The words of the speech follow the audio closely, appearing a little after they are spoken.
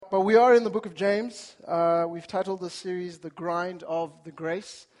But we are in the book of James. We've titled this series, The Grind of the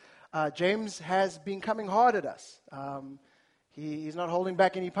Grace. James has been coming hard at us. He's not holding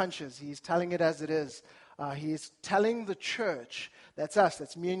back any punches. He's telling it as it is. He's telling the church, that's us,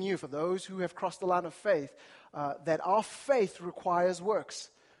 that's me and you, for those who have crossed the line of faith, that our faith requires works.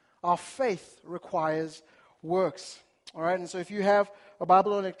 Our faith requires works. All right, and so if you have a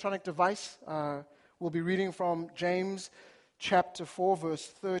Bible or electronic device, we'll be reading from James chapter 4, verse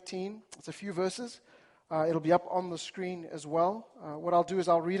 13. It's a few verses. It'll be up on the screen as well. What I'll do is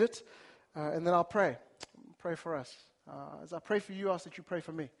I'll read it, and then I'll pray. Pray for us. As I pray for you, I ask that you pray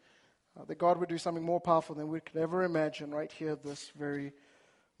for me. That God would do something more powerful than we could ever imagine right here this very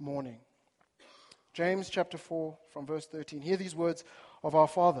morning. James chapter 4, from verse 13. Hear these words of our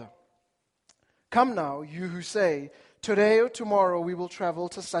Father. Come now, you who say, today or tomorrow we will travel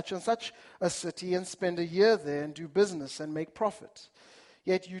to such and such a city and spend a year there and do business and make profit.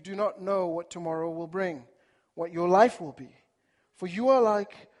 Yet you do not know what tomorrow will bring, what your life will be. For you are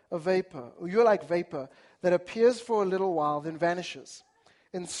like vapor that appears for a little while then vanishes.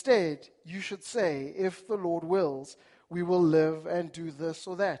 Instead, you should say, if the Lord wills, we will live and do this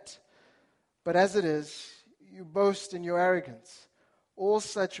or that. But as it is, you boast in your arrogance. All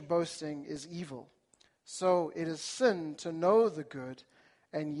such boasting is evil. So it is sin to know the good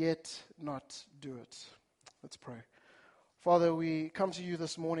and yet not do it. Let's pray. Father, we come to you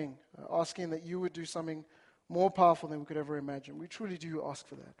this morning asking that you would do something more powerful than we could ever imagine. We truly do ask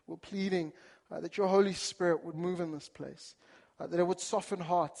for that. We're pleading that your Holy Spirit would move in this place, that it would soften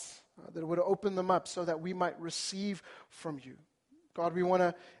hearts, that it would open them up so that we might receive from you. God, we want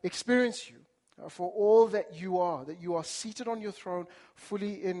to experience you for all that you are seated on your throne,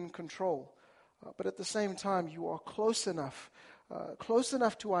 fully in control. But at the same time, you are close enough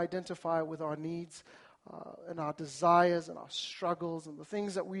to identify with our needs and our desires and our struggles and the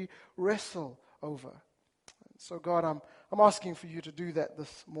things that we wrestle over. And so God, I'm asking for you to do that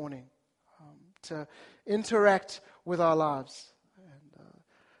this morning, to interact with our lives, and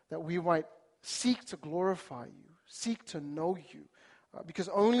that we might seek to glorify you, seek to know you, because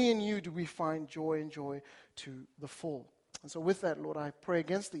only in you do we find joy and joy to the full. And so with that, Lord, I pray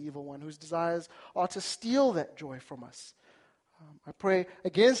against the evil one whose desires are to steal that joy from us. I pray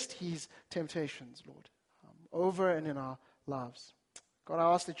against his temptations, Lord, over and in our lives. God,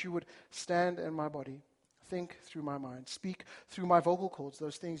 I ask that you would stand in my body, think through my mind, speak through my vocal cords,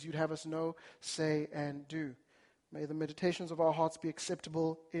 those things you'd have us know, say, and do. May the meditations of our hearts be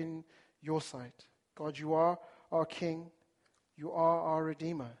acceptable in your sight. God, you are our King. You are our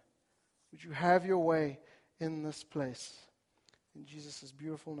Redeemer. Would you have your way in this place? In Jesus'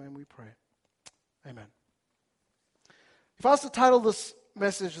 beautiful name we pray. Amen. If I was to title this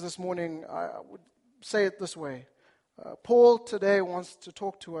message this morning, I would say it this way. Paul today wants to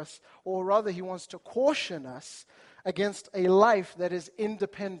talk to us, or rather he wants to caution us against a life that is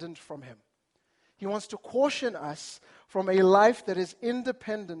independent from him. He wants to caution us from a life that is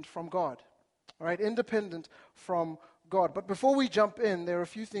independent from God. All right, independent from God. But before we jump in, there are a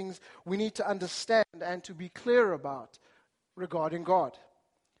few things we need to understand and to be clear about regarding God.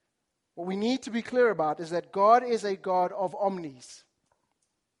 What we need to be clear about is that God is a God of omnis.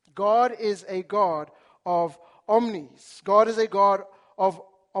 God is a God of omnis. God is a God of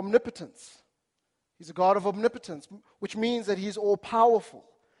omnipotence. He's a God of omnipotence, which means that he's all-powerful.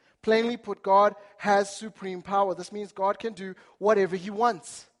 Plainly put, God has supreme power. This means God can do whatever he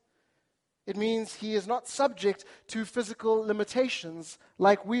wants. It means he is not subject to physical limitations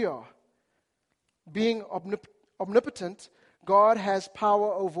like we are. Being omnipotent, God has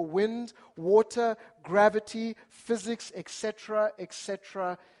power over wind, water, gravity, physics, etc.,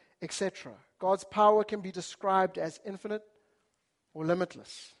 etc., etc. God's power can be described as infinite or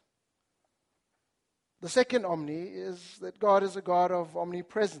limitless. The second omni is that God is a God of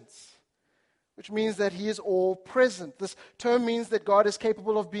omnipresence, which means that he is all present. This term means that God is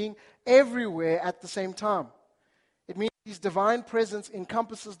capable of being everywhere at the same time. It means his divine presence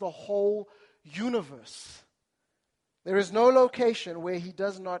encompasses the whole universe. There is no location where he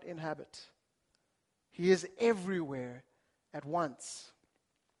does not inhabit. He is everywhere at once.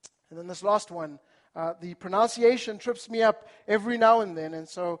 And then this last one, the pronunciation trips me up every now and then, and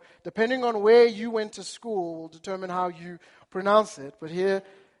so depending on where you went to school will determine how you pronounce it. But here's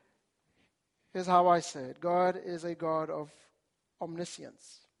how I say it. God is a God of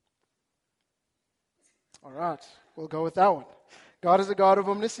omniscience. All right, we'll go with that one. God is a God of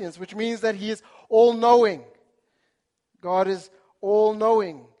omniscience, which means that he is all-knowing. God is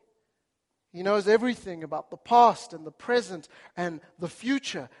all-knowing. He knows everything about the past and the present and the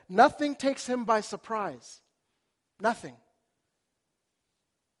future. Nothing takes him by surprise. Nothing.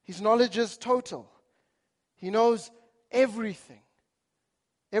 His knowledge is total. He knows everything.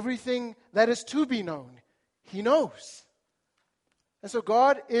 Everything that is to be known, He knows. And so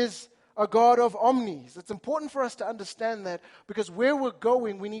God is a God of omnis. It's important for us to understand that, because where we're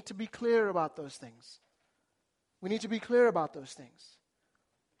going, we need to be clear about those things. We need to be clear about those things.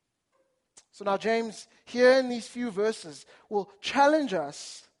 So now James, here in these few verses, will challenge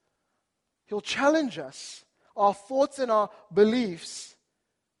us. He'll challenge us, our thoughts and our beliefs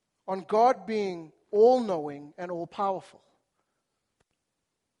on God being all-knowing and all-powerful.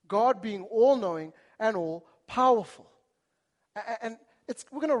 God being all-knowing and all-powerful. And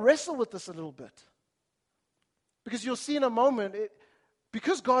we're going to wrestle with this a little bit. Because you'll see in a moment,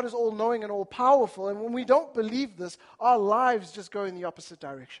 because God is all-knowing and all-powerful, and when we don't believe this, our lives just go in the opposite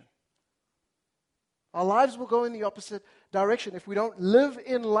direction. Our lives will go in the opposite direction if we don't live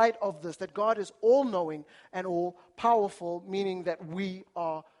in light of this, that God is all-knowing and all-powerful, meaning that we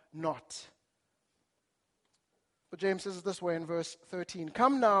are not. But James says it this way in verse 13.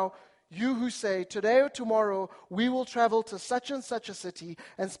 Come now, you who say, today or tomorrow we will travel to such and such a city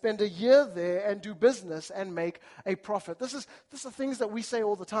and spend a year there and do business and make a profit. This are things that we say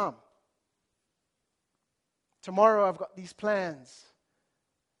all the time. Tomorrow I've got these plans.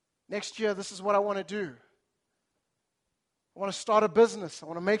 Next year this is what I want to do. I want to start a business. I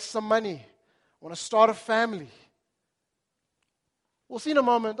want to make some money. I want to start a family. We'll see in a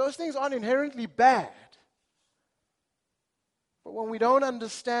moment, those things aren't inherently bad. But when we don't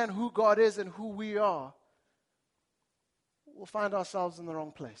understand who God is and who we are, we'll find ourselves in the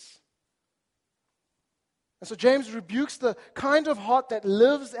wrong place. And so James rebukes the kind of heart that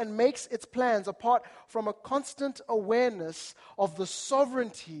lives and makes its plans apart from a constant awareness of the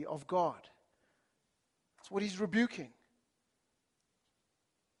sovereignty of God. That's what he's rebuking.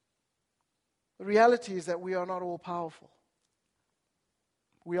 The reality is that we are not all powerful.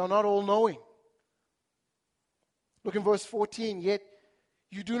 We are not all knowing. Look in verse 14. Yet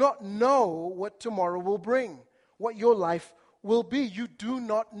you do not know what tomorrow will bring, what your life will be. You do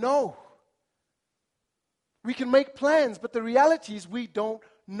not know. We can make plans, but the reality is we don't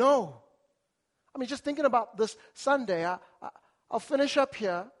know. I mean, just thinking about this Sunday, I'll finish up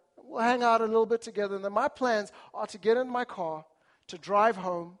here. We'll hang out a little bit together. And then my plans are to get in my car, to drive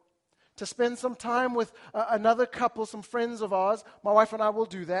home, to spend some time with another couple, some friends of ours. My wife and I will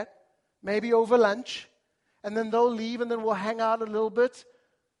do that, maybe over lunch. And then they'll leave, and then we'll hang out a little bit,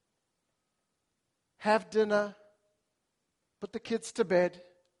 have dinner, put the kids to bed.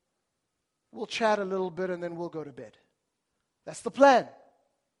 We'll chat a little bit, and then we'll go to bed. That's the plan.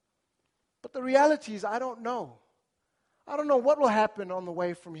 But the reality is I don't know. I don't know what will happen on the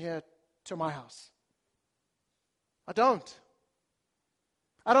way from here to my house. I don't.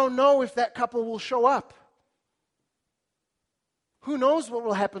 I don't know if that couple will show up. Who knows what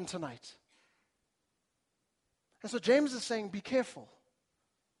will happen tonight? And so James is saying, be careful.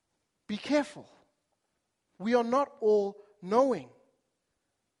 Be careful. We are not all knowing.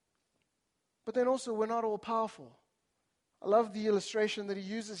 But then also, we're not all powerful. I love the illustration that he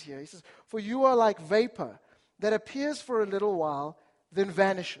uses here. He says, for you are like vapor that appears for a little while, then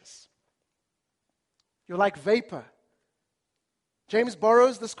vanishes. You're like vapor. James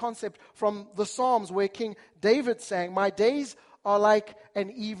borrows this concept from the Psalms where King David sang, my days are like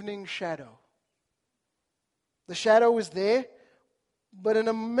an evening shadow. The shadow is there, but in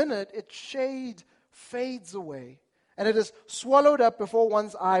a minute its shade fades away, and it is swallowed up before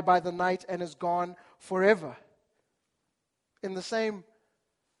one's eye by the night and is gone forever. In the same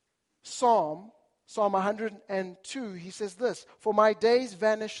Psalm 102, he says this, for my days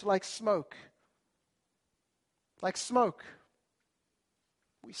vanish like smoke. Like smoke.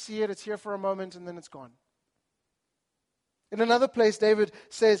 We see it, it's here for a moment, and then it's gone. In another place, David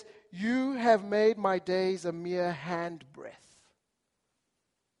says, you have made my days a mere handbreadth.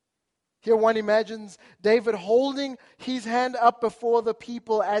 Here one imagines David holding his hand up before the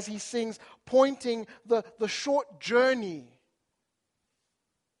people as he sings, pointing the short journey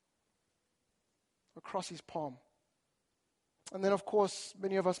across his palm. And then, of course,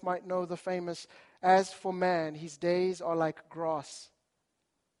 many of us might know the famous, as for man, his days are like grass.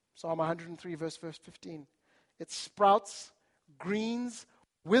 Psalm 103, verse 15. It sprouts, greens,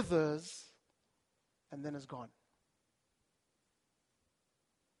 withers, and then is gone.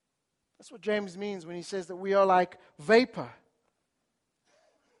 That's what James means when he says that we are like vapor.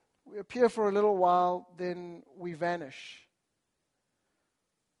 We appear for a little while, then we vanish.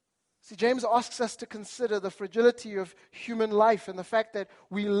 See, James asks us to consider the fragility of human life and the fact that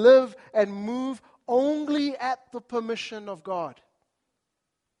we live and move only at the permission of God,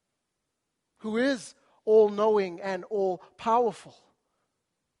 who is all-knowing and all-powerful.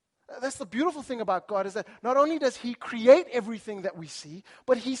 That's the beautiful thing about God, is that not only does He create everything that we see,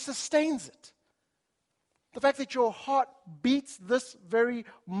 but He sustains it. The fact that your heart beats this very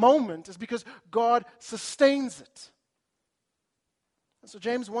moment is because God sustains it. And so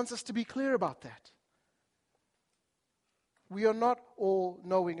James wants us to be clear about that. We are not all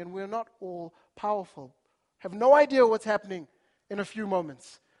knowing and we are not all powerful. Have no idea what's happening in a few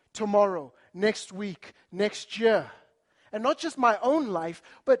moments, tomorrow, next week, next year. And not just my own life,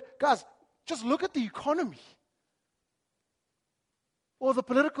 but guys, just look at the economy or the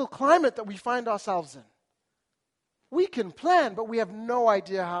political climate that we find ourselves in. We can plan, but we have no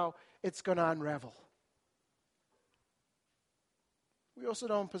idea how it's going to unravel. We also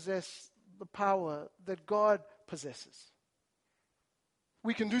don't possess the power that God possesses.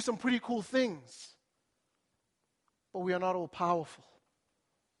 We can do some pretty cool things, but we are not all powerful.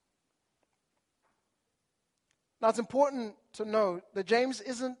 Now, it's important to note that James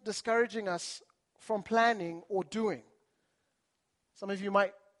isn't discouraging us from planning or doing. Some of you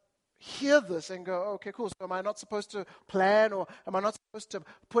might hear this and go, okay, cool, so am I not supposed to plan, or am I not supposed to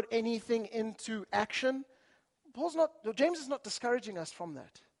put anything into action? James is not discouraging us from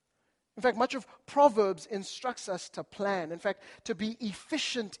that. In fact, much of Proverbs instructs us to plan. In fact, to be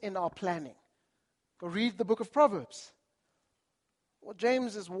efficient in our planning. Go read the book of Proverbs. What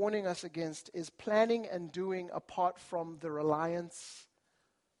James is warning us against is planning and doing apart from the reliance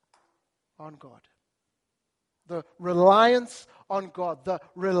on God. The reliance on God. The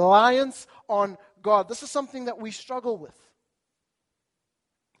reliance on God. This is something that we struggle with.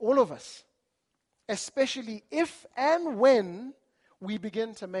 All of us. Especially if and when we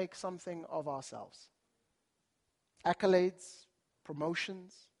begin to make something of ourselves. Accolades,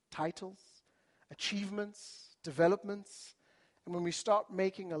 promotions, titles, achievements, developments, and when we start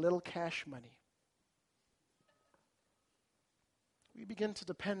making a little cash money, we begin to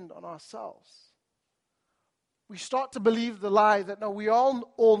depend on ourselves. We start to believe the lie that, no, we are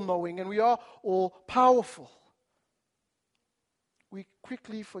all-knowing and we are all-powerful. We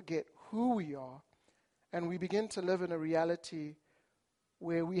quickly forget who we are, and we begin to live in a reality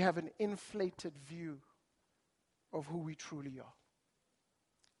where we have an inflated view of who we truly are,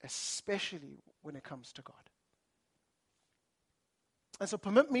 especially when it comes to God. And so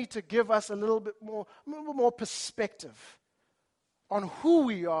permit me to give us a little bit more perspective on who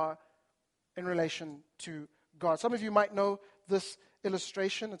we are in relation to God. Some of you might know this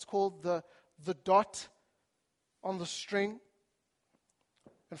illustration. It's called the dot on the string.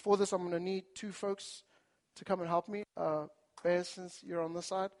 And for this, I'm going to need two folks to come and help me. Bear, since you're on this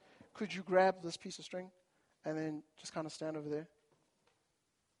side, could you grab this piece of string and then just kind of stand over there?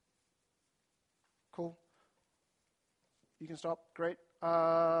 Cool. You can stop. Great.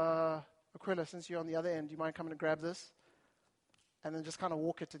 Aquila, since you're on the other end, do you mind coming to grab this? And then just kind of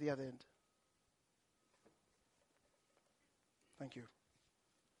walk it to the other end. Thank you.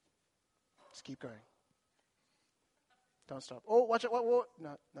 Just keep going. Don't stop. Oh, watch it. What?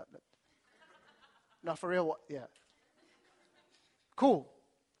 No. No, for real. Yeah. Cool.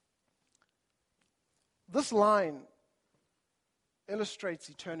 This line illustrates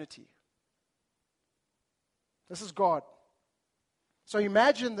eternity. This is God. So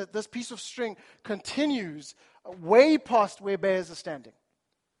imagine that this piece of string continues way past where bears are standing.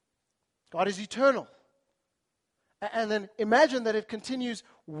 God is eternal. And then imagine that it continues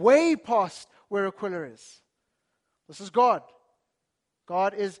way past where Aquila is. This is God.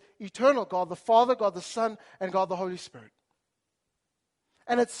 God is eternal. God the Father, God the Son, and God the Holy Spirit.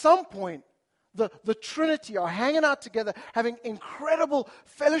 And at some point, the Trinity are hanging out together, having incredible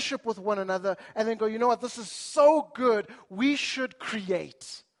fellowship with one another, and then go, you know what, this is so good, we should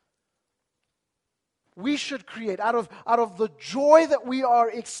create. We should create. Out of the joy that we are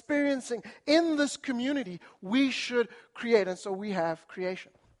experiencing in this community, we should create. And so we have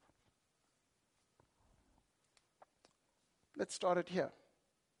creation. Let's start it here.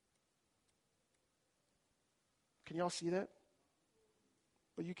 Can y'all see that?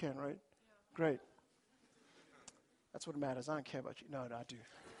 Well, you can, right? Yeah. Great. That's what matters. I don't care about you. No, I do.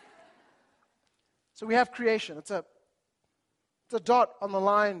 So we have creation. It's a dot on the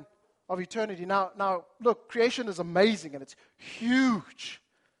line of eternity. Now, look, creation is amazing and it's huge.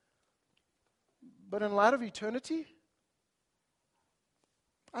 But in light of eternity,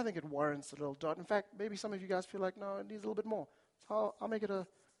 I think it warrants a little dot. In fact, maybe some of you guys feel like, no, it needs a little bit more. So I'll make it a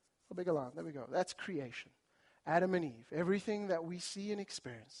bigger line. There we go. That's creation. Adam and Eve, everything that we see and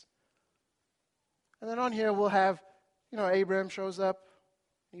experience. And then on here we'll have, Abraham shows up.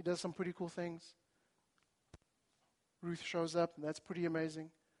 He does some pretty cool things. Ruth shows up, and that's pretty amazing.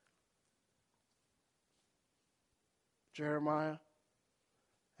 Jeremiah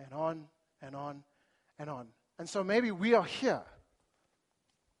and on and on and on. And so maybe we are here.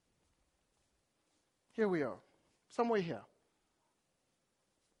 Here we are. Somewhere here.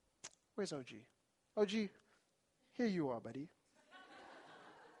 Where's OG? OG, here you are, buddy.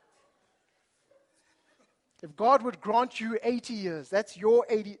 If God would grant you 80 years, that's your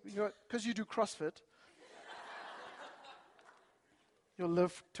 80, because you do CrossFit, you'll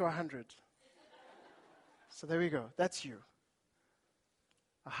live to 100. So there we go. That's you.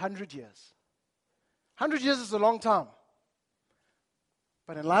 100 years. 100 years is a long time.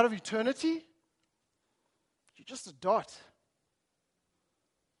 But in light of eternity, you're just a dot.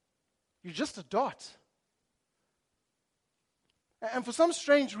 You're just a dot. And for some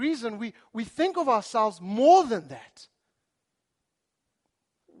strange reason, we think of ourselves more than that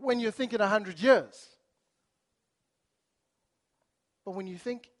when you're thinking 100 years. But when you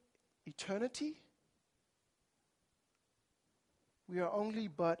think eternity, we are only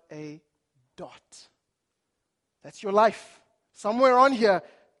but a dot. That's your life. Somewhere on here,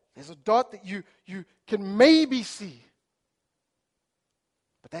 there's a dot that you can maybe see.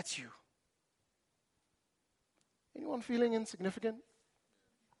 But that's you. Anyone feeling insignificant?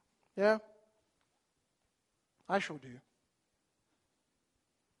 Yeah? I sure do. I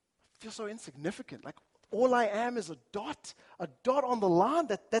feel so insignificant. Like all I am is a dot on the line.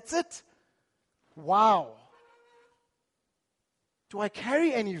 That's it. Wow. Do I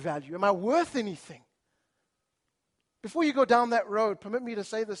carry any value? Am I worth anything? Before you go down that road, permit me to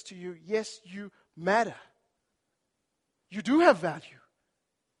say this to you. Yes, you matter. You do have value.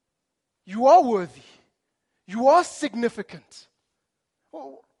 You are worthy. You are significant.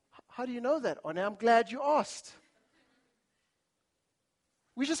 Well, how do you know that? Oh, now I'm glad you asked.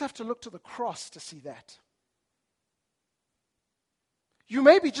 We just have to look to the cross to see that. You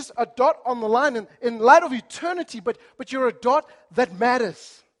may be just a dot on the line in light of eternity, but you're a dot that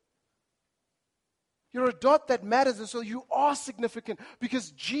matters. You're a dot that matters, and so you are significant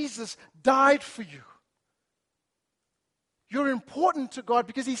because Jesus died for you. You're important to God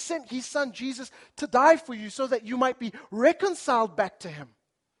because He sent His Son Jesus to die for you so that you might be reconciled back to Him.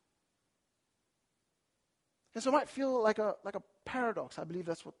 And so it might feel like a paradox. I believe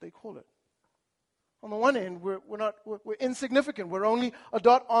that's what they call it. On the one end, we're insignificant. We're only a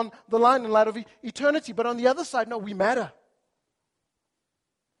dot on the line in light of eternity. But on the other side, no, we matter.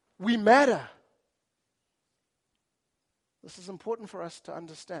 We matter. This is important for us to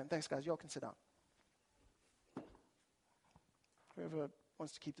understand. Thanks, guys. You all can sit down. Whoever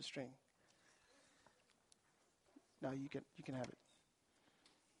wants to keep the string. No, you can have it.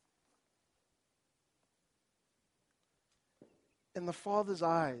 In the Father's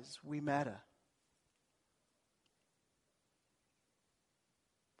eyes, we matter.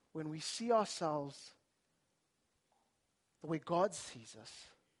 When we see ourselves the way God sees us,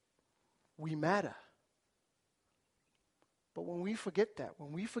 we matter. But when we forget that,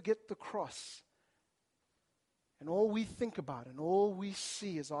 when we forget the cross, and all we think about and all we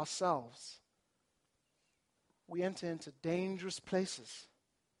see is ourselves, we enter into dangerous places.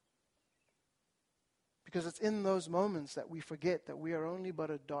 Because it's in those moments that we forget that we are only but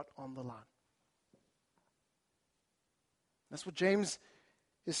a dot on the line. That's what James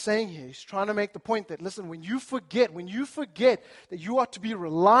is saying here. He's trying to make the point that, listen, when you forget that you are to be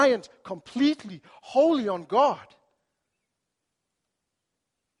reliant completely, wholly on God,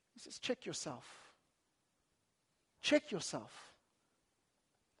 he says, check yourself. Check yourself.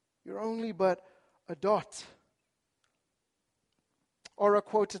 You're only but a dot. Ora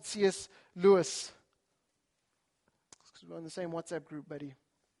quoted C.S. Lewis. Because we're in the same WhatsApp group, buddy.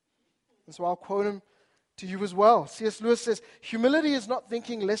 And so I'll quote him to you as well. C.S. Lewis says, humility is not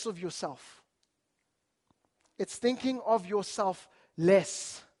thinking less of yourself. It's thinking of yourself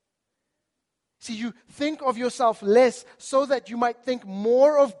less. See, you think of yourself less so that you might think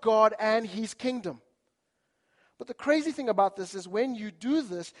more of God and His kingdom. But the crazy thing about this is when you do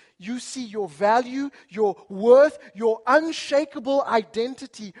this, you see your value, your worth, your unshakable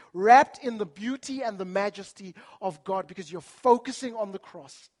identity wrapped in the beauty and the majesty of God because you're focusing on the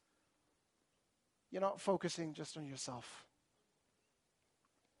cross. You're not focusing just on yourself.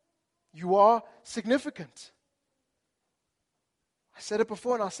 You are significant. I said it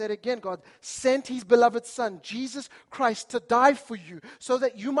before and I'll say it again. God sent His beloved Son, Jesus Christ, to die for you so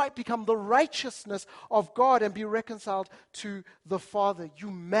that you might become the righteousness of God and be reconciled to the Father. You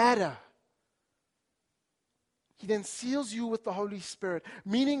matter. He then seals you with the Holy Spirit,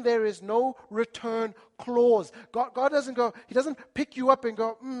 meaning there is no return clause. God doesn't go, He doesn't pick you up and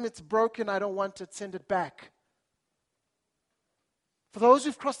go, it's broken, I don't want it, send it back. For those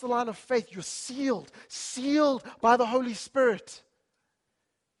who've crossed the line of faith, you're sealed by the Holy Spirit.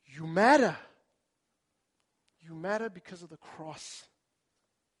 You matter. You matter because of the cross.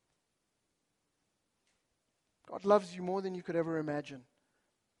 God loves you more than you could ever imagine,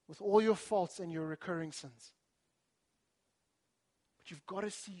 with all your faults and your recurring sins. But you've got to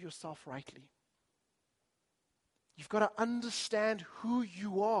see yourself rightly. You've got to understand who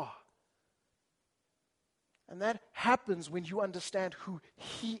you are. And that happens when you understand who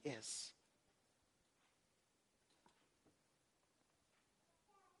He is.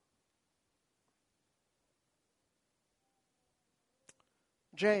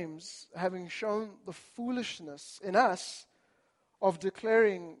 James, having shown the foolishness in us of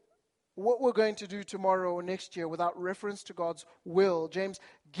declaring what we're going to do tomorrow or next year without reference to God's will, James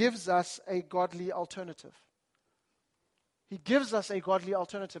gives us a godly alternative. He gives us a godly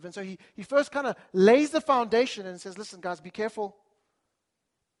alternative. And so he first kind of lays the foundation and says, listen, guys, be careful.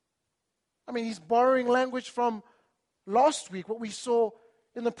 I mean, he's borrowing language from last week, what we saw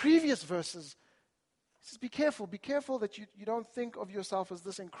in the previous verses. He says, be careful that you don't think of yourself as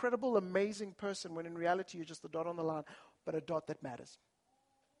this incredible, amazing person when in reality you're just a dot on the line, but a dot that matters.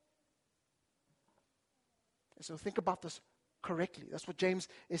 And so think about this correctly. That's what James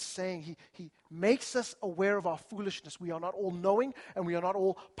is saying. He makes us aware of our foolishness. We are not all knowing and we are not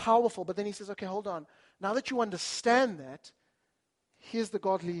all powerful. But then he says, okay, hold on. Now that you understand that, here's the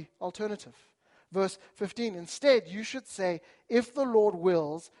godly alternative. Verse 15, instead you should say, if the Lord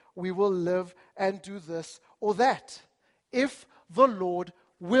wills, we will live and do this or that. If the Lord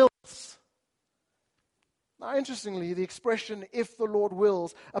wills. Now interestingly, the expression, if the Lord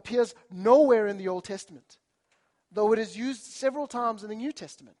wills, appears nowhere in the Old Testament, though it is used several times in the New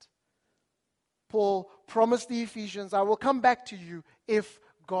Testament. Paul promised the Ephesians, I will come back to you if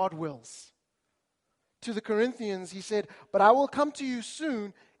God wills. To the Corinthians, he said, but I will come to you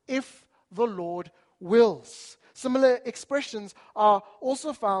soon if the Lord wills. Similar expressions are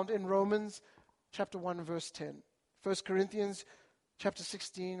also found in Romans chapter 1, verse 10. 1 Corinthians chapter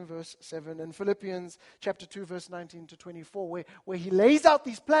 16, verse 7. And Philippians chapter 2, verse 19 to 24, where he lays out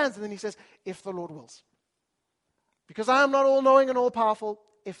these plans and then he says, if the Lord wills. Because I am not all-knowing and all-powerful,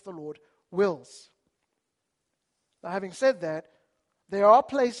 if the Lord wills. Now, having said that, there are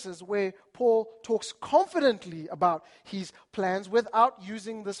places where Paul talks confidently about his plans without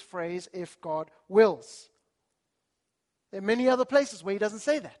using this phrase, if God wills. There are many other places where he doesn't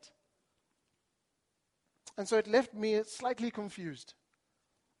say that. And so it left me slightly confused.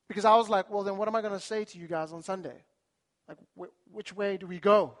 Because I was like, well, then what am I going to say to you guys on Sunday? Like, which way do we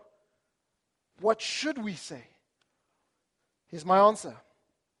go? What should we say? Here's my answer.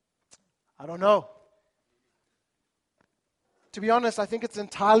 I don't know. To be honest, I think it's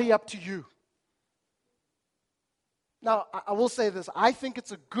entirely up to you. Now, I will say this. I think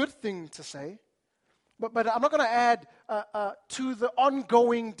it's a good thing to say, but I'm not going to add to the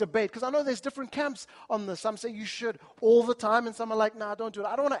ongoing debate, because I know there's different camps on this. Some say you should all the time, and some are like, nah, don't do it.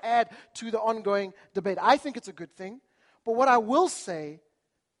 I don't want to add to the ongoing debate. I think it's a good thing. But what I will say,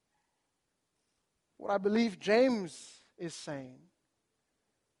 what I believe James is saying,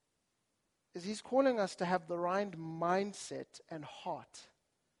 is he's calling us to have the right mindset and heart,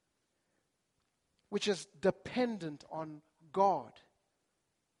 which is dependent on God.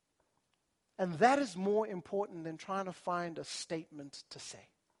 And that is more important than trying to find a statement to say.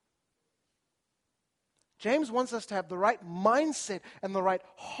 James wants us to have the right mindset and the right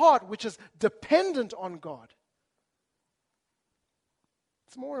heart, which is dependent on God.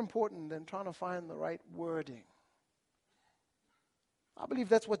 It's more important than trying to find the right wording. I believe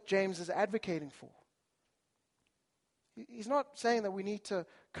that's what James is advocating for. He's not saying that we need to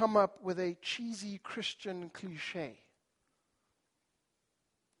come up with a cheesy Christian cliche.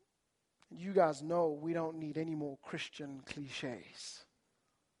 You guys know we don't need any more Christian cliches.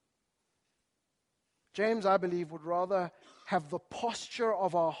 James, I believe, would rather have the posture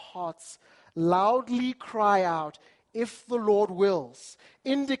of our hearts loudly cry out, if the Lord wills,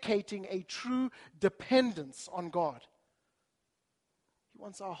 indicating a true dependence on God. He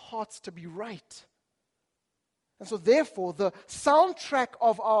wants our hearts to be right. And so therefore, the soundtrack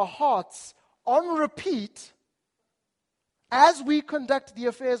of our hearts on repeat as we conduct the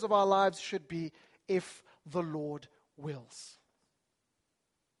affairs of our lives should be, if the Lord wills.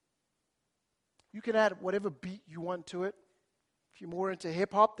 You can add whatever beat you want to it. If you're more into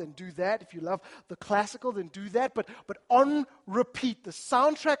hip-hop, then do that. If you love the classical, then do that. But on repeat, the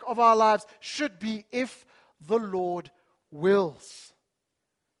soundtrack of our lives should be, if the Lord wills.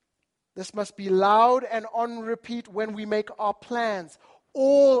 This must be loud and on repeat when we make our plans,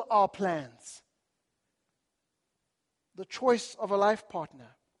 all our plans. The choice of a life partner,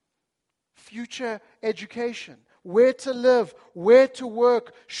 future education, where to live, where to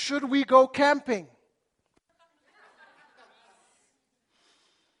work, should we go camping?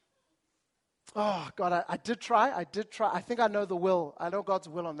 Oh, God, I did try. I think I know the will. I know God's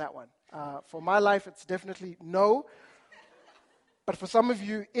will on that one. For my life, it's definitely no. But for some of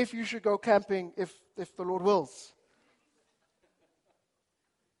you, if you should go camping, if the Lord wills.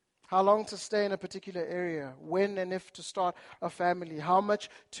 How long to stay in a particular area, when and if to start a family, how much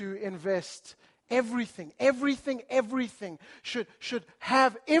to invest. Everything should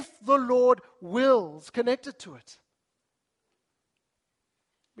have, if the Lord wills, connected to it.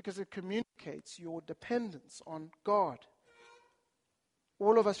 Because it communicates your dependence on God.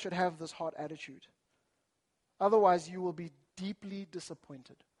 All of us should have this heart attitude. Otherwise, you will be deeply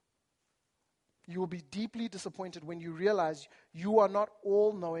disappointed. You will be deeply disappointed when you realize you are not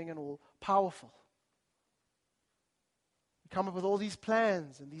all-knowing and all-powerful. You come up with all these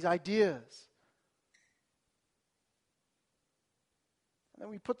plans and these ideas. And then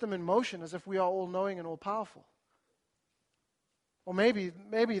we put them in motion as if we are all-knowing and all-powerful. Or maybe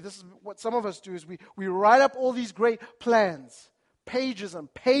this is what some of us do, is we write up all these great plans, pages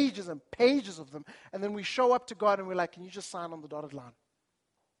and pages and pages of them, and then we show up to God and we're like, can you just sign on the dotted line?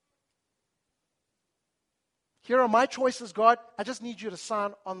 Here are my choices, God. I just need you to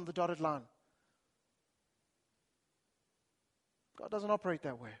sign on the dotted line. God doesn't operate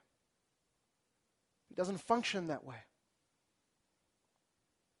that way. He doesn't function that way.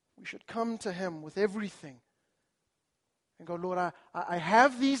 We should come to Him with everything and go, Lord, I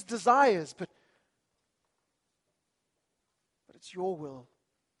have these desires, but it's your will,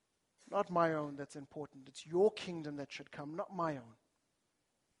 not my own, that's important. It's your kingdom that should come, not my own.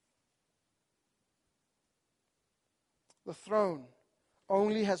 The throne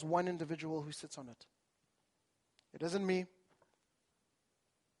only has one individual who sits on it. It isn't me,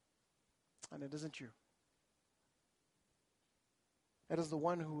 and it isn't you. It is the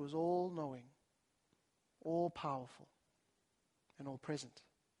one who is all-knowing, all-powerful, and all-present.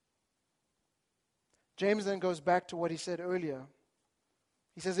 James then goes back to what he said earlier.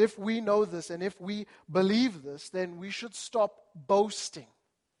 He says, if we know this and if we believe this, then we should stop boasting.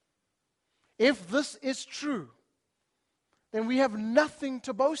 If this is true, then we have nothing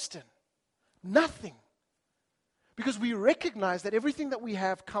to boast in. Nothing. Because we recognize that everything that we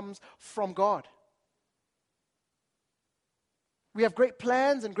have comes from God. We have great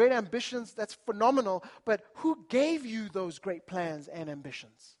plans and great ambitions. That's phenomenal. But who gave you those great plans and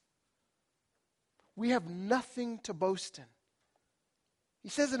ambitions? We have nothing to boast in. He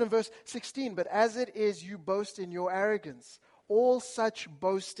says it in verse 16, but as it is you boast in your arrogance, all such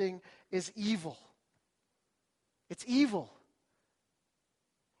boasting is evil. It's evil.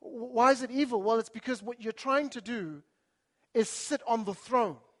 Why is it evil? Well, it's because what you're trying to do is sit on the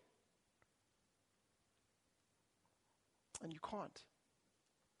throne. And you can't.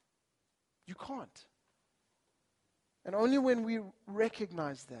 You can't. And only when we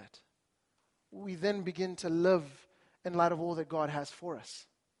recognize that, we then begin to live in light of all that God has for us.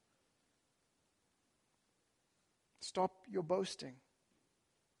 Stop your boasting.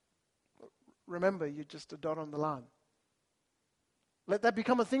 Remember, you're just a dot on the line. Let that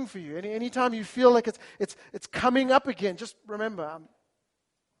become a thing for you. Anytime you feel like it's coming up again, just remember,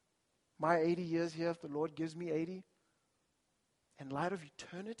 my 80 years here, if the Lord gives me 80, in light of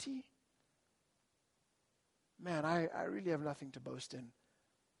eternity, man, I really have nothing to boast in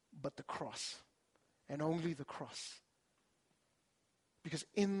but the cross, and only the cross. Because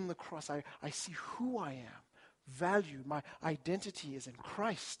in the cross, I see who I am, valued. My identity is in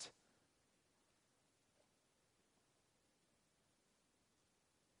Christ.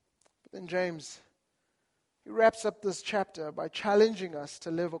 Then James, he wraps up this chapter by challenging us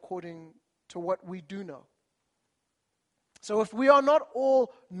to live according to what we do know. So if we are not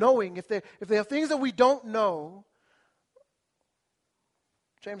all knowing, if there are things that we don't know,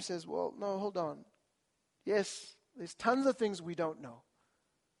 James says, well, no, hold on. Yes, there's tons of things we don't know.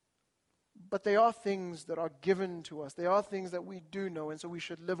 But there are things that are given to us. There are things that we do know, and so we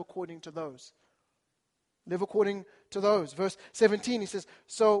should live according to those. Live according to those. Verse 17, he says,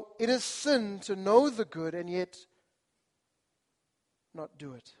 so it is sin to know the good and yet not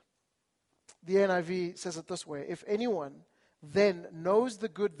do it. The NIV says it this way, if anyone then knows the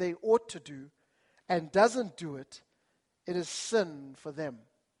good they ought to do and doesn't do it, it is sin for them.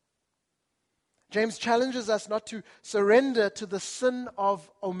 James challenges us not to surrender to the sin of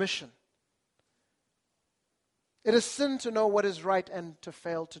omission. It is sin to know what is right and to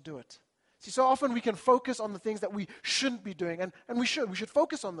fail to do it. See, so often we can focus on the things that we shouldn't be doing, and we should. We should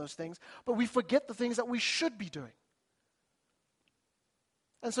focus on those things, but we forget the things that we should be doing.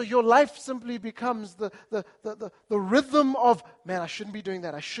 And so your life simply becomes the rhythm of, man, I shouldn't be doing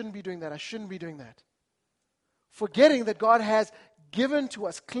that, I shouldn't be doing that, I shouldn't be doing that. Forgetting that God has given to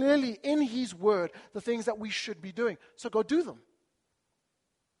us clearly in His Word the things that we should be doing. So go do them.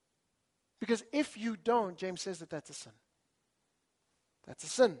 Because if you don't, James says that that's a sin. That's a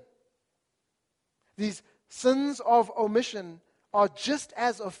sin. These sins of omission are just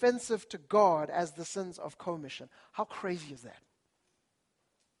as offensive to God as the sins of commission. How crazy is that?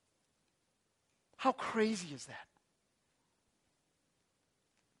 How crazy is that?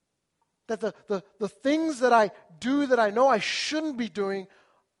 That the things that I do that I know I shouldn't be doing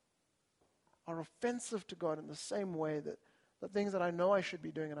are offensive to God in the same way that the things that I know I should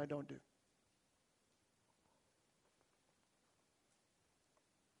be doing and I don't do.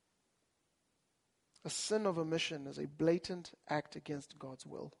 A sin of omission is a blatant act against God's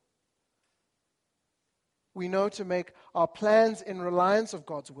will. We know to make our plans in reliance of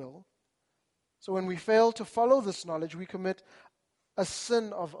God's will. So when we fail to follow this knowledge, we commit a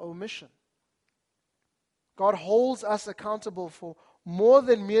sin of omission. God holds us accountable for more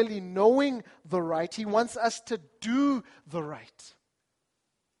than merely knowing the right. He wants us to do the right.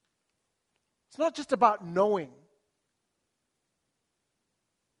 It's not just about knowing.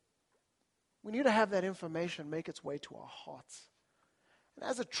 We need to have that information make its way to our hearts. And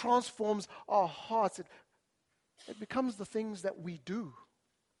as it transforms our hearts, it becomes the things that we do.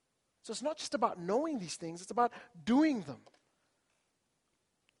 So it's not just about knowing these things, it's about doing them.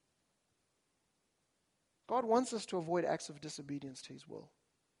 God wants us to avoid acts of disobedience to His will.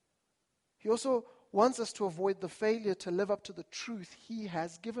 He also wants us to avoid the failure to live up to the truth He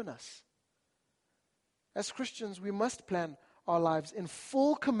has given us. As Christians, we must plan our lives in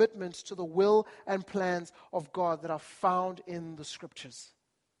full commitment to the will and plans of God that are found in the Scriptures.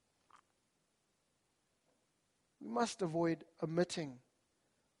 We must avoid omitting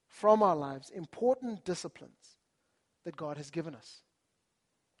from our lives important disciplines that God has given us.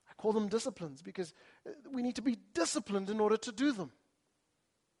 I call them disciplines because we need to be disciplined in order to do them.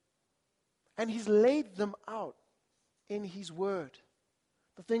 And He's laid them out in His Word.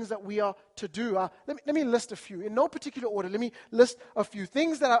 The things that we are to do. Let me list a few. In no particular order, let me list a few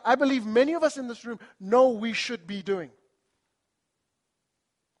things that I believe many of us in this room know we should be doing.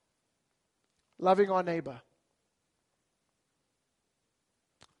 Loving our neighbor.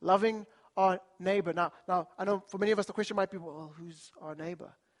 Loving our neighbor. Now, I know for many of us the question might be, well, who's our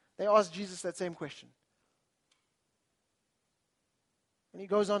neighbor? They asked Jesus that same question. And He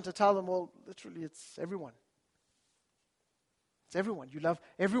goes on to tell them, well, literally it's everyone. It's everyone. You love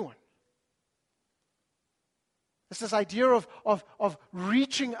everyone. It's this idea of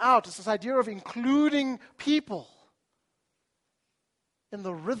reaching out. It's this idea of including people in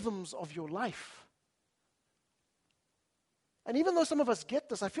the rhythms of your life. And even though some of us get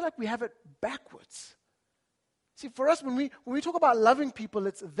this, I feel like we have it backwards. See, for us, when we talk about loving people,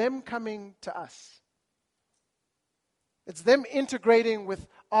 it's them coming to us. It's them integrating with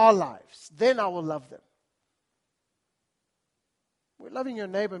our lives. Then I will love them. Loving your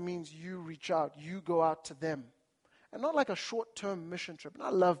neighbor means you reach out, you go out to them. And not like a short-term mission trip. And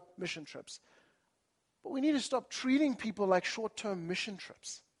I love mission trips. But we need to stop treating people like short-term mission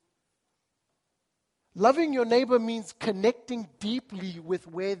trips. Loving your neighbor means connecting deeply with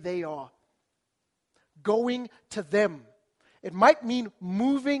where they are. Going to them. It might mean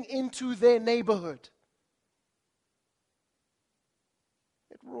moving into their neighborhood.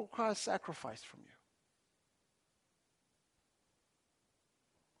 It requires sacrifice from you.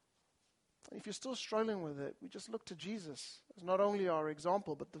 If you're still struggling with it, we just look to Jesus as not only our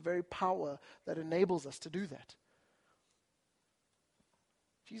example, but the very power that enables us to do that.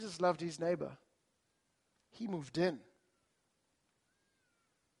 Jesus loved His neighbor. He moved in.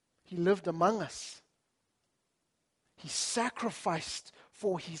 He lived among us. He sacrificed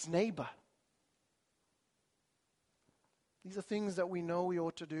for His neighbor. These are things that we know we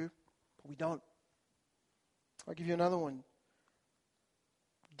ought to do, but we don't. I'll give you another one.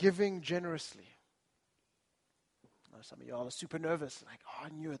 Giving generously. I know some of y'all are super nervous. Like, I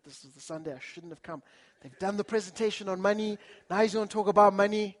knew it. This is the Sunday. I shouldn't have come. They've done the presentation on money. Now he's going to talk about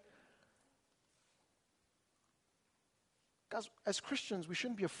money. Guys, as Christians, we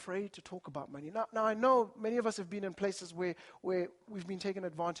shouldn't be afraid to talk about money. Now I know many of us have been in places where we've been taken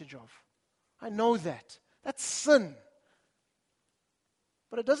advantage of. I know that. That's sin.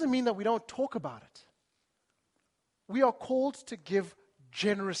 But it doesn't mean that we don't talk about it. We are called to give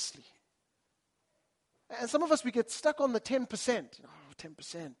generously. And some of us, we get stuck on the 10%.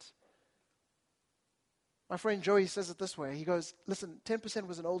 10%. My friend Joey says it this way. He goes, listen, 10%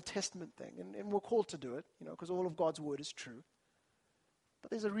 was an Old Testament thing, and we're called to do it, because all of God's word is true.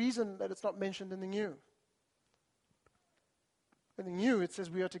 But there's a reason that it's not mentioned in the New. In the New, it says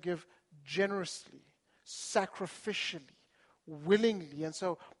we are to give generously, sacrificially, willingly. And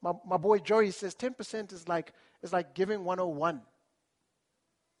so my boy Joey says 10% is like giving 101.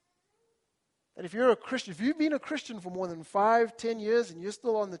 And if you're a Christian, if you've been a Christian for more than 5, 10 years and you're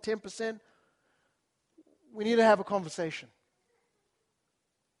still on the 10%, we need to have a conversation.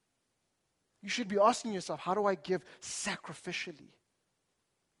 You should be asking yourself, how do I give sacrificially,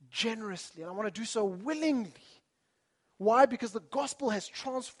 generously? And I want to do so willingly. Why? Because the gospel has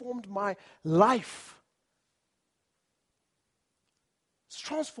transformed my life. It's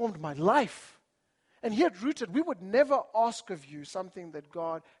transformed my life. And here at Rooted, we would never ask of you something that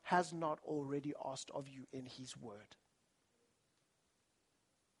God has not already asked of you in His Word.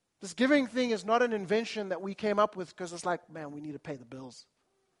 This giving thing is not an invention that we came up with because it's like, man, we need to pay the bills.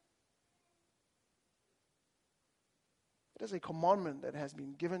 It is a commandment that has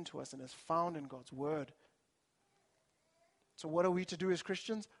been given to us and is found in God's Word. So what are we to do as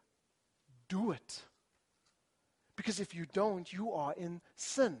Christians? Do it. Because if you don't, you are in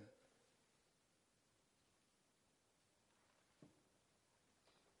sin.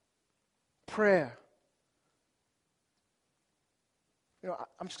 Prayer.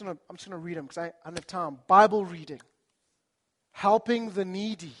 I'm just gonna read them because I don't have time. Bible reading, helping the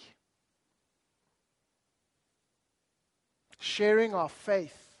needy, sharing our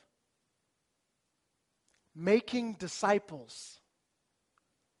faith, making disciples.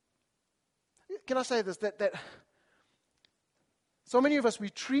 Can I say this? That so many of us, we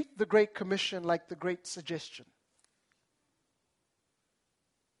treat the Great Commission like the Great Suggestion.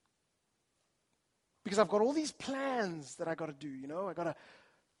 Because I've got all these plans that I got to do, I got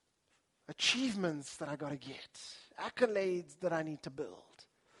achievements that I got to get, accolades that I need to build.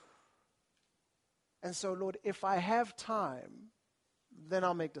 And so, Lord, if I have time, then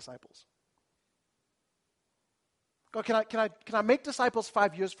I'll make disciples. God, can I make disciples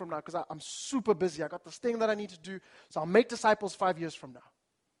 5 years from now? Because I'm super busy. I got this thing that I need to do, so I'll make disciples 5 years from now.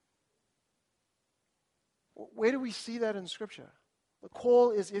 Where do we see that in Scripture? The call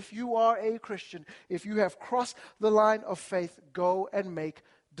is, if you are a Christian, if you have crossed the line of faith, go and make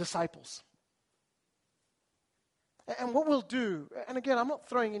disciples. And what we'll do, and again, I'm not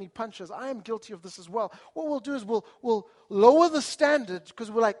throwing any punches. I am guilty of this as well. What we'll do is we'll lower the standard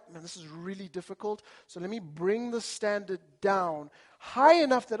because we're like, man, this is really difficult. So let me bring the standard down high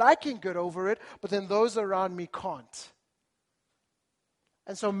enough that I can get over it, but then those around me can't.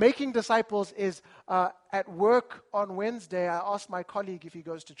 And so making disciples is, at work on Wednesday, I asked my colleague if he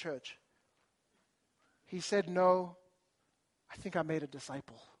goes to church. He said, no, I think I made a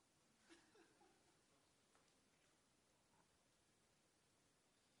disciple.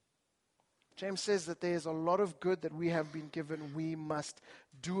 James says that there is a lot of good that we have been given. We must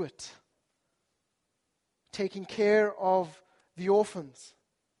do it. Taking care of the orphans,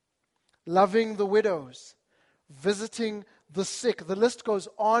 loving the widows, visiting the sick. The list goes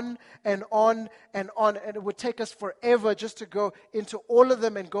on and on and on, and it would take us forever just to go into all of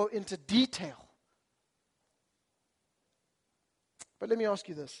them and go into detail. But let me ask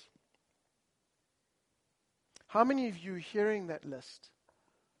you this. How many of you hearing that list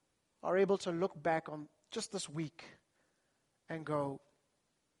are able to look back on just this week and go,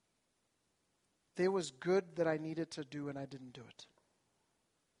 there was good that I needed to do and I didn't do it?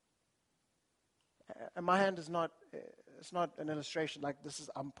 And my hand is not, it's not an illustration like this is,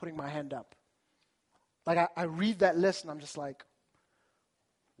 I'm putting my hand up. Like I read that list and I'm just like,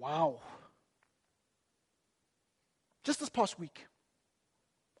 wow. Just this past week,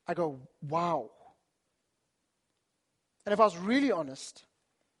 I go, wow. And if I was really honest,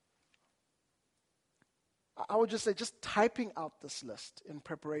 I would just say, just typing out this list in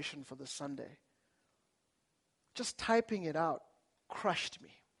preparation for this Sunday, just typing it out crushed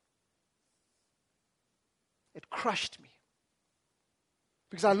me. It crushed me.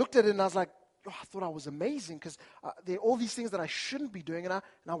 Because I looked at it and I was like, oh, I thought I was amazing because there are all these things that I shouldn't be doing and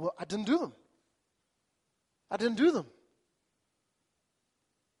I didn't do them. I didn't do them.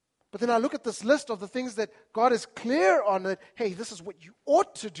 But then I look at this list of the things that God is clear on that, hey, this is what you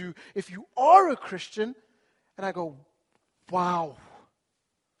ought to do if you are a Christian. And I go, wow.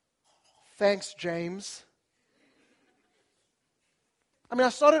 Thanks, James. I mean, I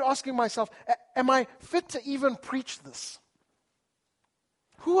started asking myself, am I fit to even preach this?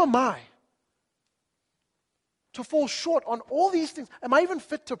 Who am I to fall short on all these things? Am I even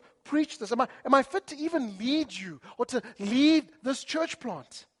fit to preach this? Am I fit to even lead you or to lead this church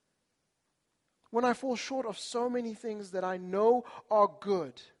plant? When I fall short of so many things that I know are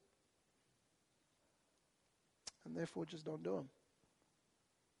good, and therefore just don't do them.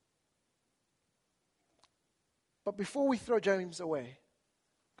 But before we throw James away,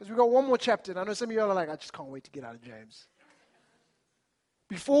 because we've got one more chapter, and I know some of you are like, I just can't wait to get out of James.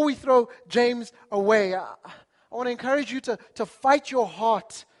 Before we throw James away, I want to encourage you to fight your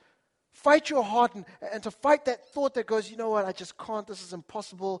heart. Fight your heart and to fight that thought that goes, you know what, I just can't, this is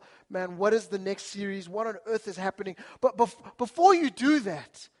impossible. Man, what is the next series? What on earth is happening? But before you do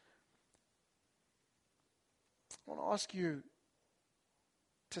that, I want to ask you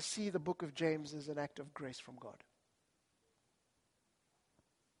to see the book of James as an act of grace from God.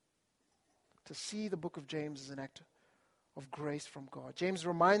 To see the book of James as an act of grace from God. James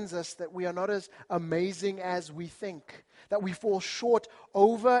reminds us that we are not as amazing as we think, that we fall short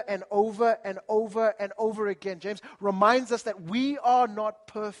over and over and over and over again. James reminds us that we are not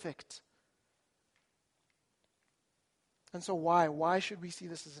perfect. And so why? Why should we see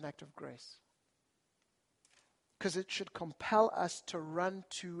this as an act of grace? Because it should compel us to run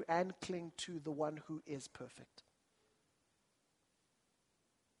to and cling to the one who is perfect.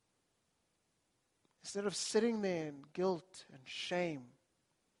 Instead of sitting there in guilt and shame,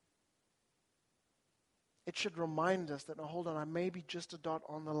 it should remind us that, no, hold on, I may be just a dot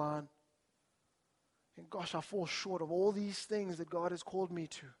on the line. And gosh, I fall short of all these things that God has called me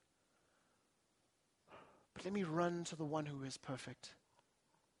to. But let me run to the one who is perfect.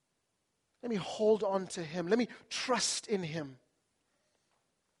 Let me hold on to him. Let me trust in him.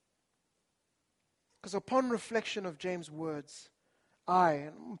 Because upon reflection of James' words,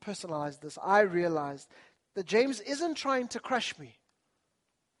 and I'm personalize this, I realized that James isn't trying to crush me.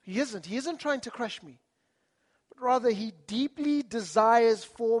 He isn't trying to crush me. But rather, he deeply desires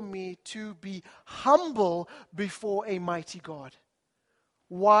for me to be humble before a mighty God.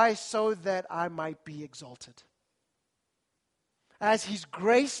 Why? So that I might be exalted. As his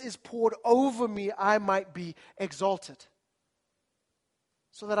grace is poured over me, I might be exalted.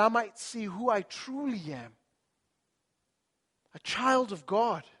 So that I might see who I truly am. A child of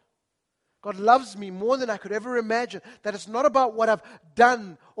God. God loves me more than I could ever imagine. That it's not about what I've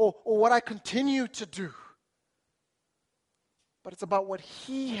done or what I continue to do. But it's about what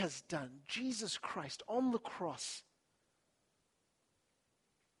he has done. Jesus Christ on the cross.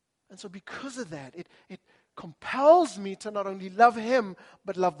 And so because of that, it compels me to not only love him,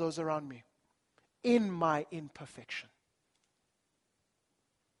 but love those around me. In my imperfection.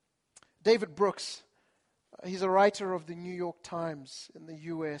 David Brooks, he's a writer of the New York Times in the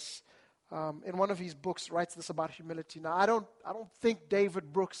U.S. In one of his books, writes this about humility. Now, I don't think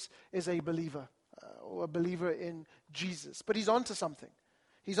David Brooks is a believer or a believer in Jesus, but he's onto something.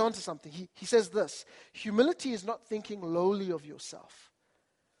 He's onto something. He says this: humility is not thinking lowly of yourself,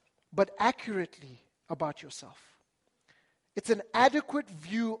 but accurately about yourself. It's an adequate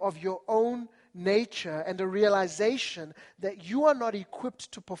view of your own nature and a realization that you are not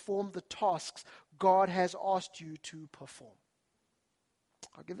equipped to perform the tasks God has asked you to perform.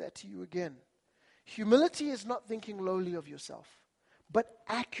 I'll give that to you again. Humility is not thinking lowly of yourself, but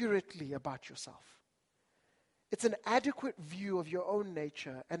accurately about yourself. It's an adequate view of your own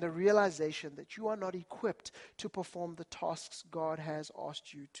nature and a realization that you are not equipped to perform the tasks God has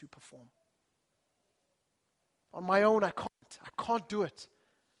asked you to perform. On my own, I can't do it.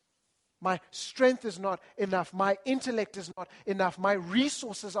 My strength is not enough. My intellect is not enough. My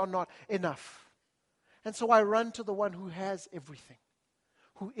resources are not enough. And so I run to the one who has everything,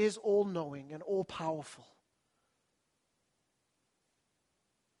 who is all-knowing and all-powerful.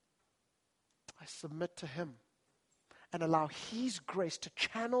 I submit to him and allow his grace to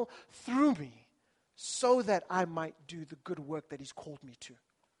channel through me so that I might do the good work that he's called me to.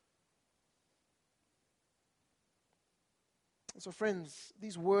 So friends,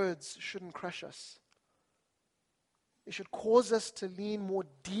 these words shouldn't crush us. It should cause us to lean more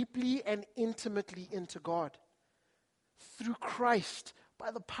deeply and intimately into God through Christ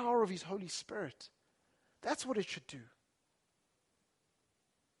by the power of his Holy Spirit. That's what it should do.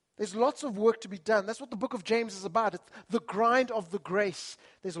 There's lots of work to be done. That's what the book of James is about. It's the grind of the grace.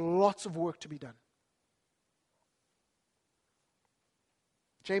 There's lots of work to be done.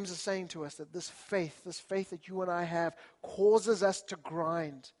 James is saying to us that this faith that you and I have, causes us to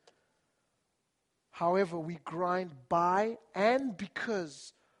grind. However, we grind by and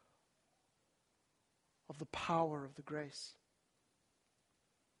because of the power of the grace.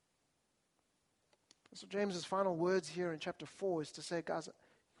 So James's final words here in chapter 4 is to say, guys,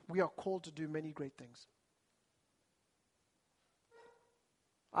 we are called to do many great things.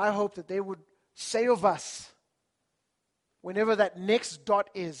 I hope that they would say of us, whenever that next dot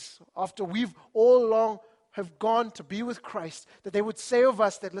is, after we've all along have gone to be with Christ, that they would say of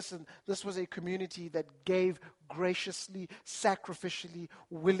us that, listen, this was a community that gave graciously, sacrificially,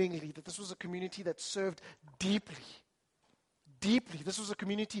 willingly, that this was a community that served deeply. Deeply. This was a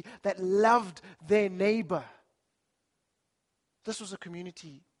community that loved their neighbor. This was a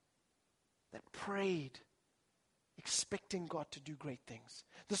community that prayed, expecting God to do great things.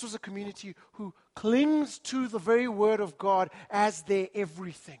 This was a community who clings to the very word of God as their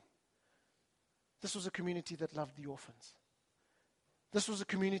everything. This was a community that loved the orphans. This was a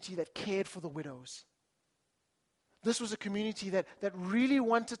community that cared for the widows. This was a community that really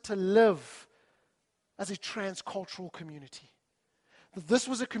wanted to live as a transcultural community. This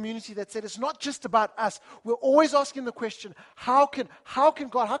was a community that said, it's not just about us. We're always asking the question, how can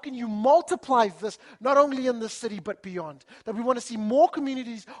God, how can you multiply this, not only in this city, but beyond? That we want to see more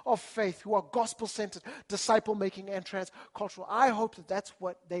communities of faith who are gospel-centered, disciple-making, and transcultural. I hope that that's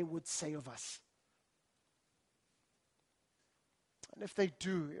what they would say of us. And if they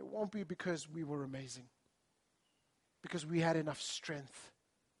do, it won't be because we were amazing, because we had enough strength,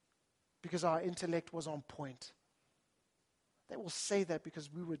 because our intellect was on point. They will say that because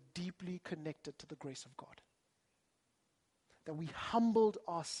we were deeply connected to the grace of God. That we humbled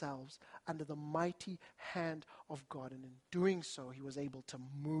ourselves under the mighty hand of God. And in doing so, He was able to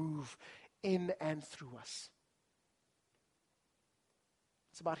move in and through us.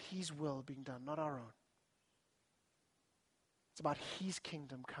 It's about His will being done, not our own. It's about His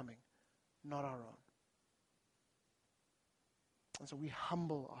kingdom coming, not our own. And so we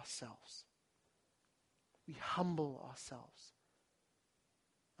humble ourselves. We humble ourselves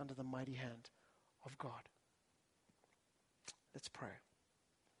under the mighty hand of God. Let's pray.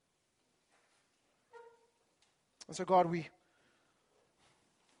 And so, God, we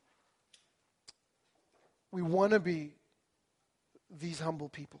want to be these humble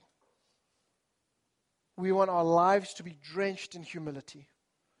people. We want our lives to be drenched in humility.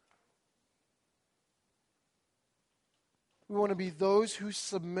 We want to be those who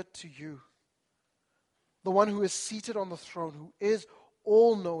submit to You, the one who is seated on the throne, who is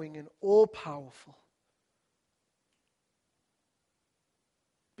all-knowing and all-powerful.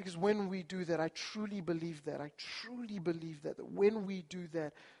 Because when we do that, I truly believe that when we do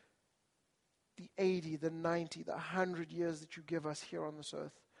that, the 80, the 90, the 100 years that You give us here on this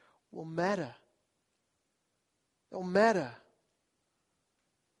earth will matter. They'll matter.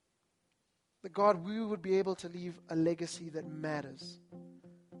 That God, we would be able to leave a legacy that matters,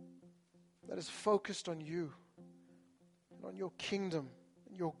 that is focused on You, and on Your kingdom,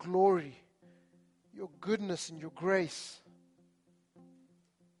 and Your glory, Your goodness and Your grace.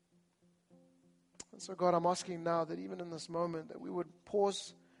 And so, God, I'm asking now that even in this moment, that we would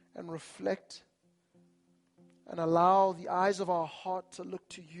pause and reflect and allow the eyes of our heart to look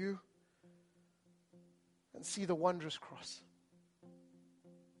to You and see the wondrous cross.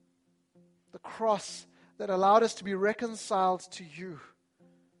 The cross that allowed us to be reconciled to You,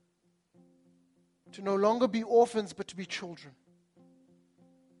 to no longer be orphans, but to be children.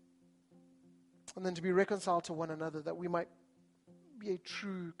 And then to be reconciled to one another, that we might be a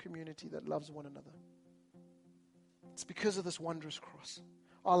true community that loves one another. It's because of this wondrous cross.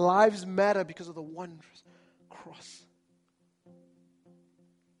 Our lives matter because of the wondrous cross.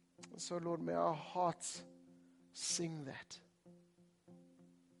 And so, Lord, may our hearts sing that.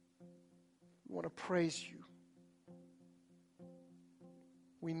 We want to praise You.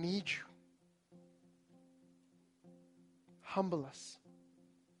 We need You. Humble us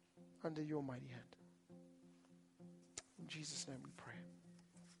under Your mighty hand. In Jesus' name we pray.